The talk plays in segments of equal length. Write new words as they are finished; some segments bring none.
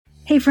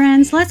Hey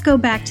friends, let's go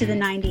back to the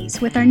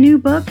 90s with our new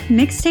book,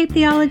 Mixtape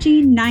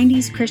Theology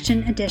 90s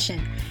Christian Edition.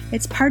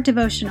 It's part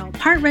devotional,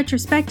 part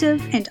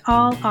retrospective, and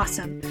all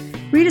awesome.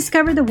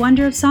 Rediscover the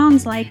wonder of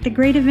songs like The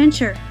Great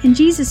Adventure and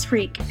Jesus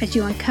Freak as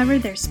you uncover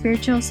their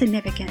spiritual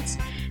significance.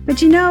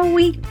 But you know,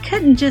 we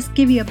couldn't just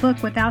give you a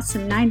book without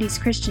some 90s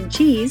Christian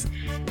cheese.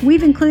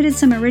 We've included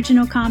some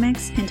original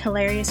comics and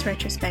hilarious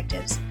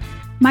retrospectives.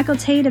 Michael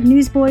Tate of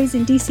Newsboys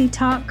and DC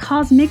Talk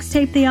calls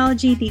Mixtape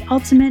Theology the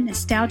ultimate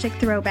nostalgic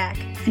throwback,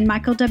 and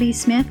Michael W.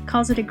 Smith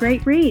calls it a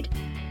great read.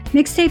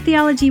 Mixtape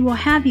Theology will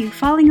have you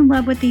falling in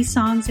love with these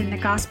songs and the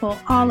gospel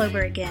all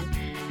over again.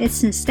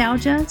 It's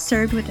nostalgia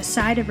served with a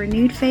side of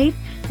renewed faith,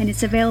 and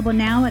it's available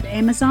now at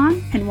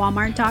Amazon and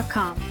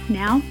Walmart.com.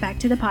 Now, back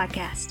to the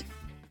podcast.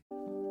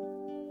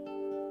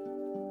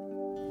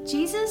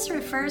 Jesus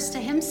refers to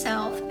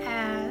himself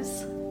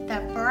as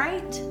the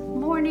bright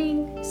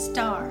morning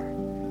star.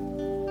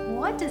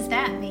 What does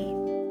that mean?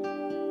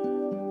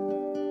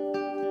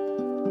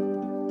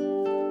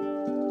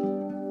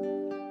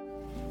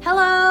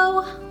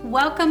 Hello!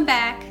 Welcome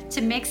back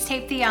to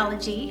Mixtape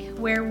Theology,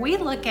 where we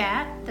look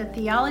at the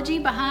theology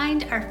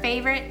behind our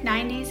favorite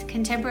 90s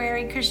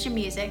contemporary Christian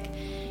music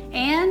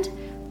and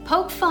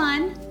poke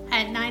fun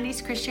at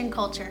 90s Christian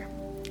culture,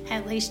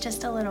 at least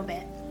just a little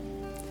bit.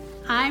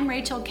 I'm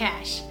Rachel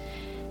Cash.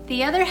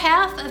 The other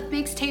half of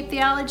Mixtape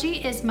Theology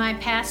is my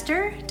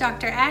pastor,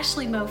 Dr.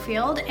 Ashley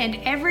Mofield, and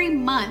every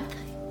month,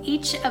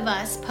 each of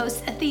us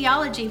posts a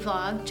theology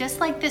vlog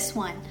just like this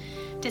one,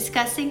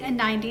 discussing a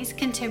 90s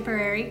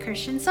contemporary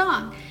Christian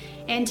song.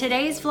 And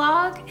today's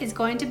vlog is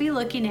going to be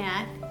looking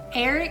at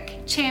Eric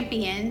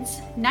Champion's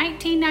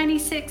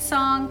 1996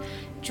 song,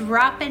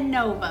 Droppin'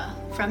 Nova,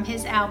 from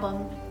his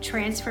album,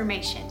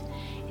 Transformation.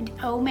 And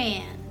oh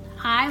man,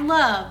 I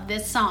love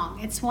this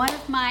song. It's one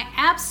of my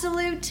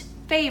absolute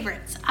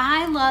favorites.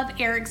 I love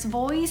Eric's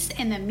voice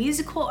and the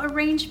musical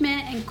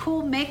arrangement and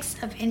cool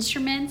mix of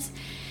instruments.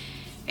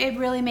 It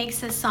really makes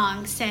this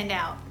song stand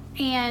out.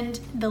 And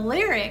the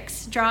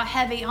lyrics draw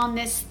heavy on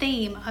this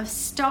theme of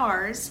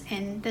stars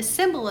and the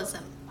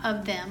symbolism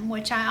of them,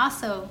 which I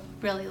also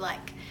really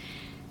like.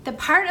 The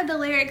part of the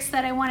lyrics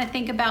that I want to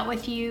think about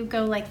with you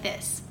go like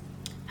this.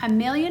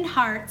 1,000,000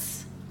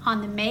 hearts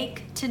on the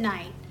make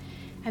tonight.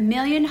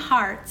 1,000,000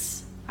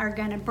 hearts are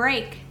gonna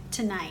break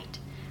tonight.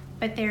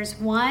 But there's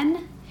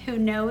one who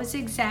knows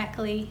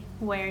exactly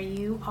where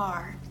you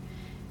are.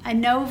 A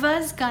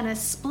nova's gonna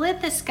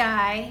split the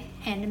sky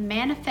and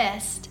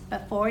manifest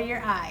before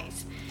your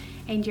eyes,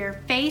 and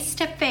you're face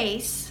to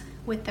face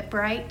with the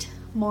bright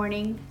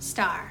morning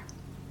star.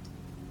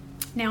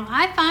 Now,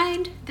 I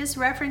find this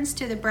reference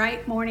to the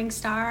bright morning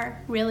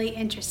star really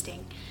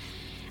interesting.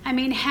 I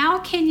mean, how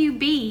can you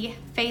be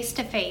face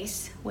to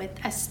face with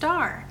a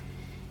star?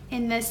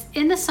 In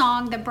the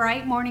song, the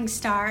bright morning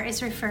star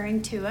is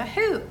referring to a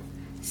who.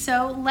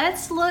 So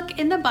let's look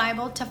in the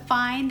Bible to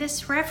find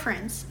this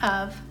reference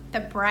of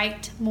the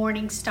bright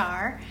morning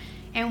star,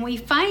 and we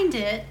find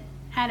it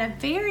at a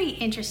very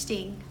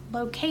interesting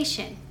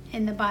location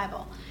in the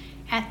Bible,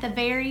 at the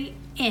very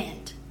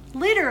end.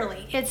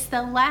 Literally, it's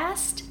the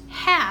last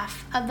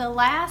half of the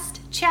last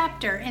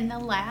chapter in the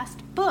last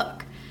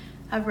book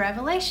of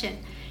Revelation.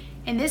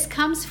 And this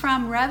comes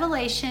from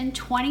Revelation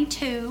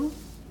 22,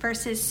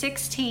 verses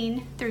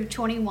 16 through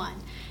 21.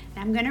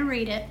 And I'm going to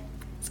read it.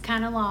 It's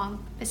kind of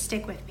long, but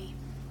stick with me.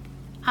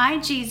 I,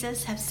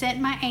 Jesus, have sent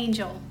my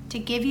angel to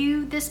give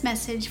you this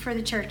message for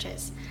the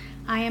churches.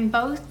 I am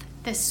both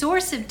the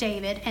source of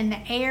David and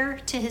the heir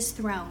to his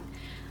throne.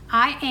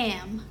 I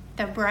am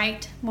the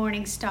bright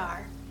morning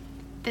star.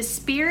 The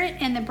Spirit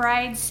and the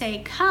bride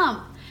say,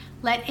 come.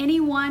 Let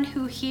anyone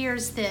who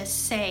hears this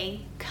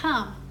say,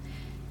 come.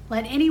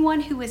 Let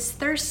anyone who is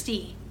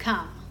thirsty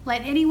come.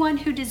 Let anyone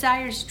who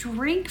desires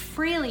drink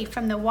freely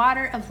from the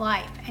water of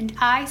life. And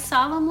I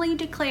solemnly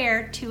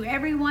declare to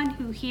everyone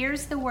who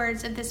hears the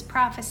words of this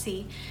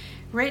prophecy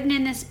written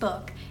in this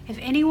book, if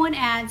anyone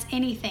adds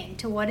anything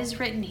to what is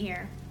written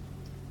here,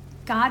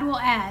 God will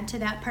add to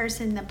that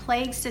person the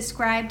plagues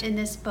described in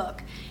this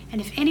book. And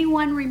if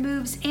anyone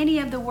removes any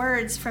of the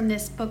words from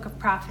this book of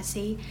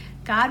prophecy,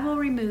 God will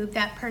remove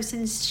that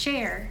person's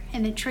share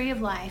in the tree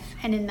of life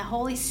and in the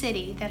holy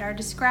city that are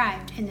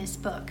described in this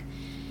book.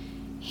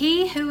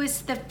 He who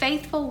is the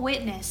faithful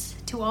witness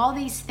to all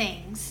these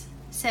things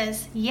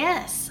says,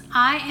 yes,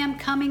 I am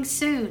coming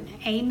soon.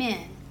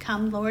 Amen.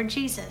 Come, Lord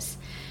Jesus.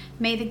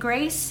 May the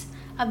grace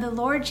of the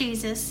Lord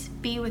Jesus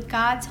be with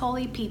God's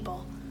holy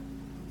people.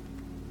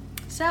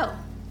 So,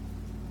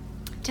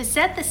 to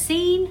set the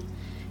scene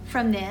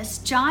from this,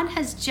 John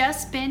has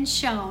just been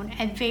shown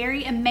a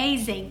very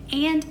amazing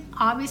and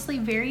obviously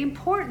very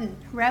important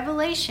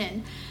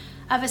revelation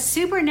of a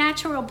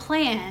supernatural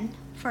plan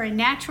for a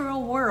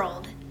natural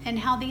world, and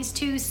how these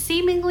two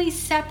seemingly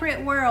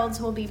separate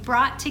worlds will be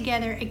brought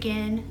together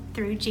again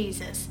through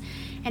Jesus.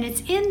 And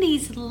it's in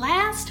these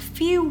last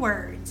few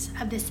words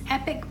of this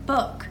epic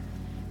book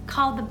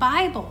called the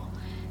Bible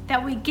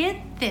that we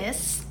get this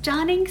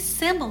stunning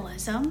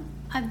symbolism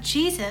of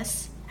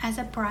Jesus as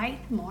a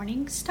bright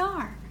morning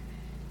star.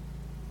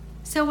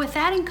 So with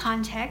that in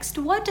context,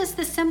 what does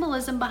the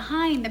symbolism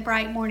behind the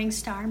bright morning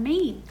star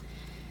mean?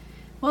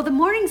 Well, the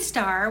morning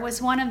star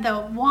was one of the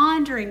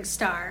wandering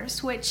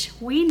stars, which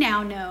we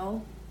now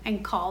know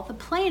and call the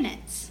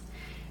planets.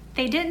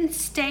 They didn't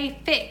stay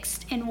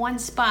fixed in one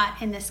spot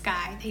in the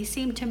sky. They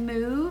seemed to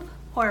move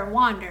or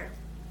wander.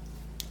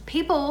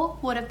 People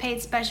would have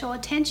paid special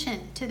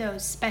attention to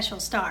those special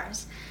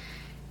stars.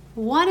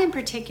 One in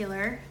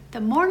particular,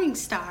 the morning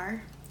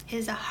star,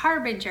 is a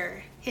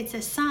harbinger. It's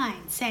a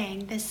sign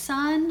saying the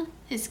sun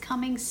is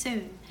coming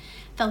soon.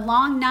 The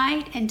long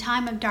night and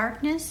time of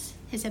darkness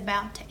is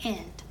about to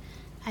end.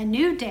 A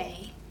new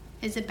day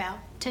is about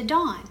to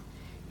dawn,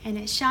 and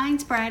it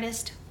shines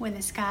brightest when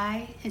the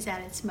sky is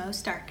at its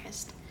most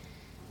darkest.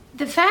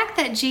 The fact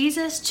that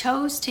Jesus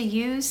chose to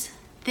use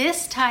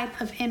this type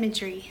of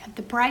imagery of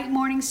the bright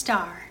morning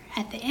star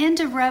at the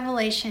end of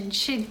Revelation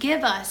should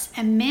give us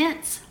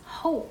immense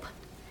hope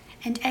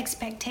and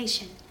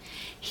expectation.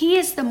 He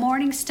is the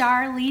morning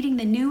star leading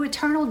the new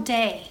eternal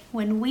day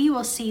when we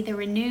will see the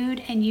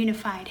renewed and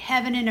unified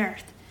heaven and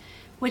earth,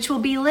 which will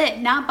be lit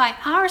not by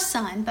our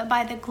sun, but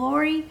by the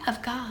glory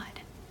of God.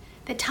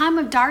 The time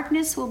of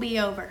darkness will be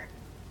over.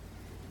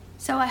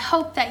 So I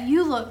hope that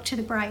you look to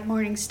the bright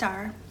morning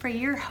star for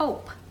your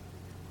hope.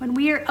 When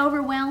we are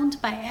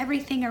overwhelmed by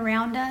everything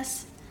around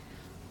us,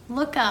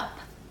 look up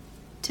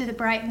to the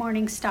bright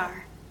morning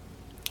star.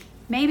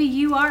 Maybe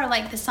you are,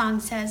 like the song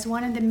says,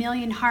 one of the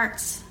million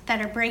hearts that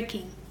are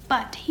breaking,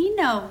 but He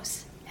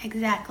knows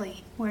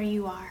exactly where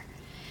you are.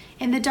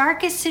 In the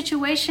darkest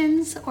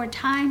situations or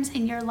times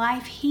in your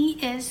life, He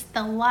is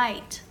the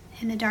light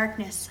in the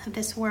darkness of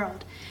this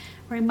world,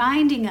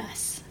 reminding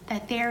us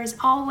that there is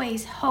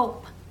always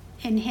hope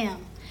in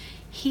Him.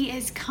 He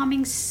is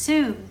coming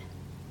soon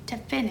to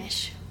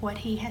finish what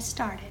He has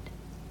started.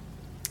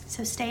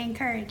 So stay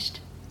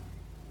encouraged.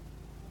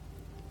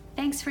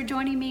 Thanks for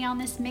joining me on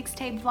this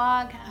mixtape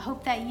vlog. I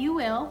hope that you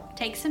will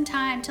take some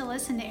time to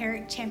listen to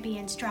Eric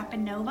Champion's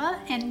Droppin' Nova,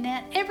 and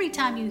that every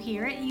time you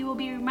hear it, you will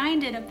be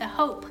reminded of the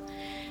hope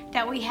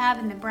that we have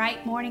in the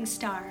bright morning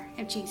star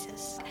of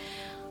Jesus.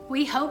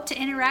 We hope to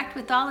interact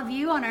with all of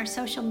you on our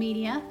social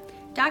media.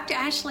 Dr.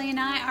 Ashley and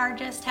I are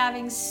just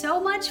having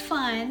so much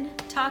fun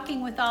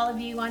talking with all of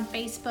you on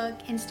Facebook,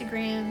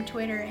 Instagram,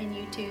 Twitter, and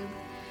YouTube.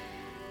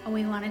 And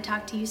we want to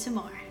talk to you some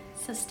more.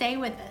 So stay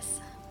with us.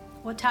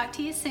 We'll talk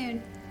to you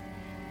soon.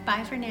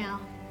 Bye for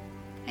now,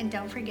 and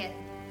don't forget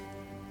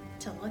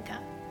to look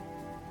up.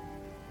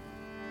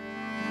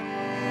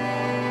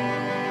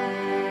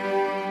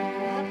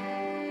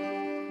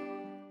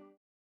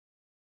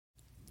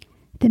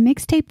 The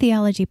Mixtape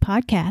Theology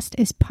Podcast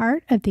is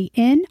part of the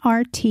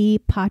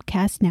NRT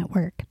Podcast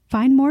Network.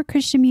 Find more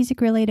Christian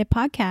music-related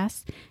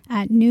podcasts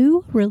at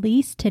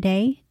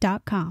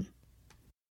newreleasetoday.com.